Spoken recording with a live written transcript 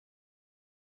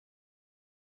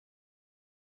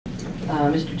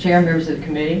Mr. Chair, members of the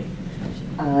committee.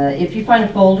 If you find a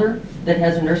folder that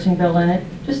has a nursing bill in it,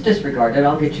 just disregard it.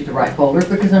 I'll get you the right folder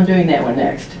because I'm doing that one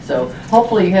next. So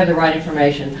hopefully you have the right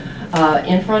information.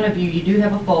 In front of you, you do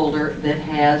have a folder that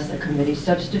has a committee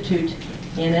substitute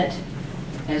in it,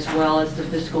 as well as the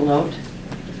fiscal note,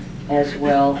 as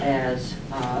well as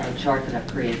a chart that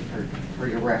I've created for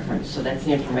your reference. So that's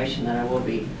the information that I will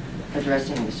be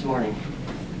addressing this morning.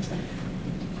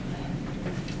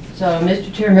 So,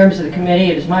 Mr. Chair, members of the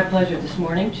committee, it is my pleasure this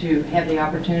morning to have the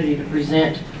opportunity to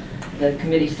present the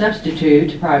committee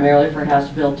substitute, primarily for House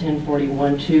Bill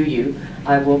 1041 to you.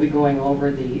 I will be going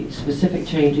over the specific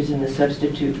changes in the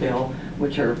substitute bill,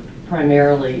 which are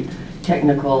primarily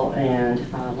technical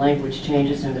and language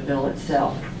changes in the bill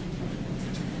itself.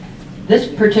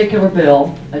 This particular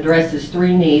bill addresses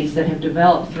three needs that have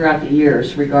developed throughout the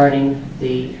years regarding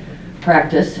the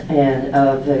practice and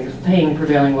of the paying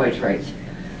prevailing wage rates.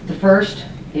 The first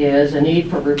is a need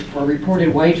for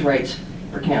reported wage rates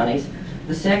for counties.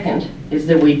 The second is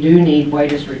that we do need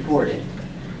wages reported.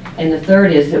 And the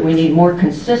third is that we need more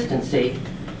consistency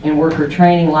in worker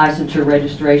training, licensure,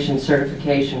 registration,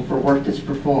 certification for work that's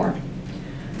performed.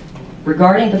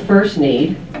 Regarding the first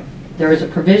need, there is a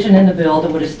provision in the bill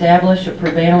that would establish a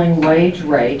prevailing wage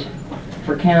rate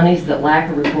for counties that lack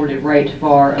a reported rate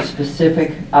for a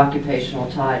specific occupational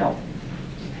title.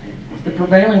 The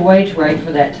prevailing wage rate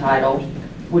for that title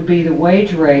would be the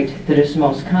wage rate that is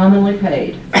most commonly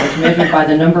paid, as measured by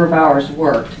the number of hours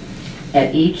worked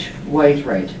at each wage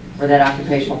rate for that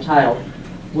occupational title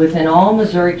within all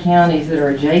Missouri counties that are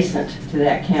adjacent to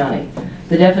that county.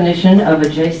 The definition of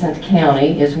adjacent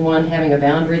county is one having a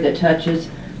boundary that touches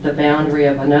the boundary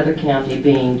of another county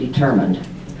being determined.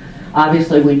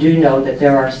 Obviously, we do know that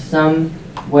there are some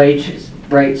wage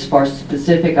rates for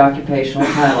specific occupational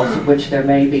titles of which there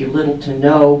may be little to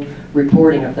no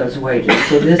reporting of those wages.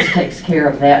 So this takes care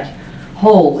of that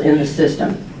hole in the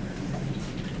system.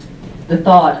 The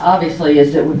thought, obviously,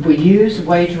 is that if we use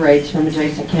wage rates from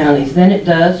adjacent counties, then it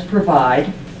does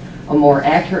provide a more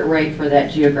accurate rate for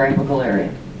that geographical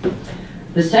area.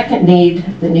 The second need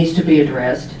that needs to be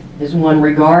addressed is one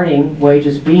regarding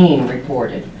wages being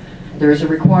reported. There is a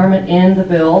requirement in the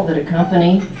bill that a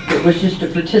company that wishes to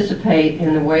participate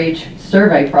in the wage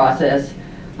survey process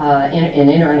and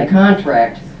enter in a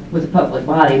contract with a public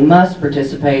body must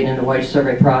participate in the wage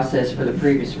survey process for the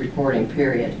previous reporting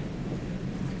period.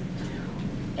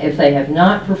 If they have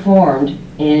not performed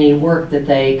any work that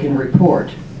they can report,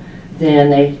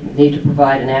 then they need to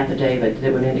provide an affidavit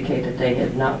that would indicate that they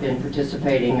have not been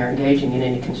participating or engaging in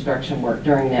any construction work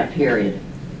during that period.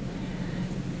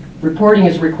 Reporting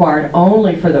is required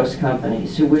only for those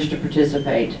companies who wish to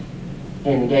participate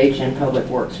and engage in public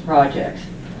works projects.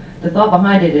 The thought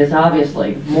behind it is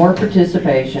obviously more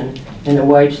participation in the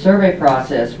wage survey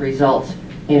process results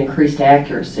in increased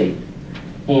accuracy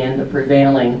and the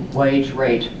prevailing wage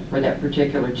rate for that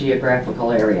particular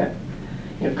geographical area.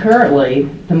 Currently,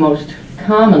 the most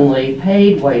commonly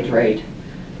paid wage rate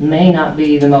may not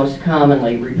be the most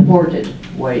commonly reported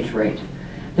wage rate.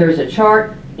 There's a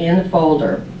chart in the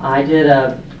folder. I did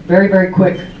a very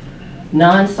quick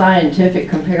non-scientific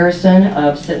comparison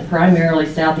of primarily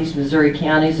southeast Missouri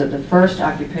counties of the first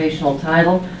occupational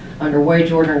title under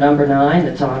wage order number 9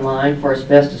 that's online for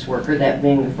asbestos worker, that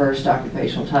being the first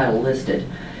occupational title listed.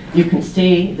 You can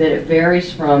see that it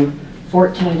varies from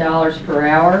 $14 per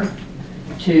hour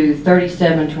to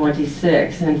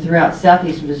 $37.26, and throughout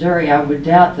southeast Missouri I would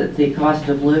doubt that the cost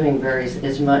of living varies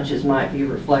as much as might be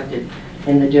reflected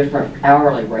in the different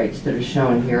hourly rates that are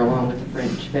shown here along with the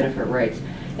fringe benefit rates.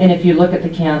 And if you look at the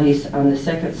counties on the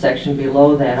second section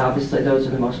below that, obviously those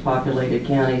are the most populated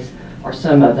counties, or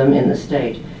some of them in the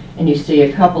state. And you see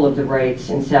a couple of the rates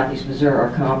in southeast Missouri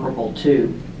are comparable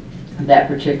to that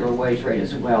particular wage rate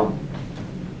as well.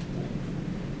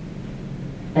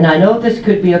 And I know this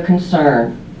could be a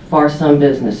concern for some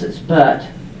businesses, but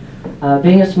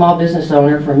being a small business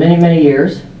owner for many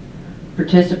years,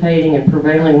 participating in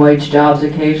prevailing wage jobs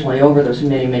occasionally over those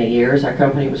many years, our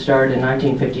company was started in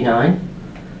 1959,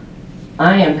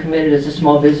 I am committed as a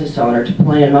small business owner to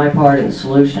playing my part in the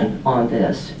solution on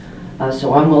this.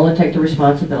 So I'm willing to take the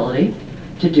responsibility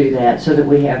to do that so that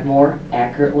we have more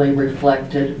accurately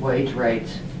reflected wage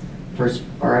rates for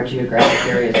our geographic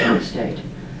areas in the state.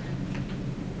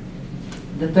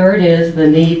 The third is the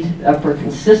need for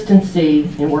consistency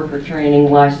in worker training,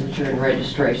 licensure, and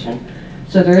registration.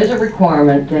 So there is a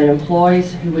requirement that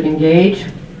employees who would engage,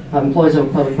 employees of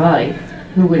a public body,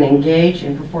 who would engage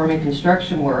in performing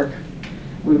construction work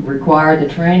would require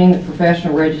the training, the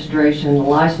professional registration, the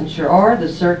licensure, or the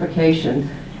certification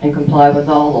and comply with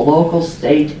all the local,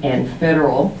 state, and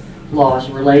federal laws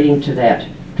relating to that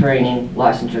training,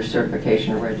 licensure,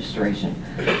 certification, or registration.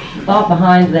 The thought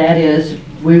behind that is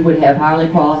we would have highly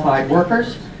qualified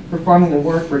workers performing the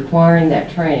work requiring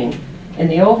that training. And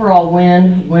the overall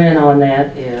win-win on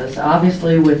that is,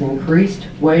 obviously, with increased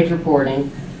wage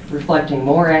reporting reflecting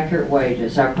more accurate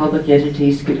wages, our public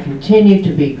entities could continue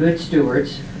to be good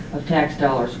stewards of tax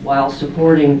dollars while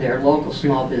supporting their local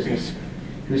small business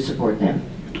who support them.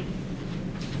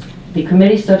 The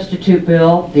committee substitute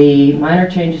bill, the minor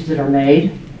changes that are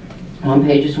made on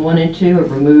pages 1 and 2, it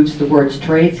removes the words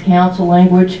Trades Council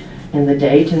language and the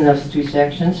date in those two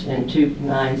sections in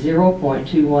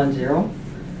 290.210.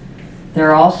 There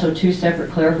are also two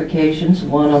separate clarifications,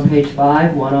 one on page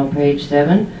 5, one on page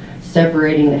 7,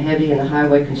 separating the heavy and the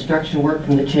highway construction work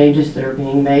from the changes that are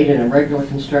being made in irregular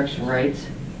construction rates.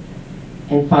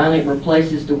 And finally, it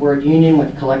replaces the word union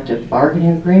with collective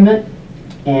bargaining agreement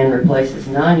and replaces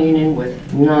non-union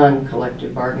with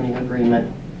non-collective bargaining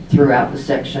agreement throughout the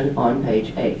section on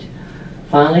page 8.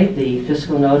 Finally, the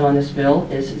fiscal note on this bill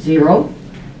is 0.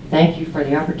 Thank you for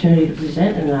the opportunity to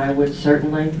present, and I would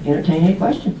certainly entertain any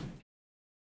questions.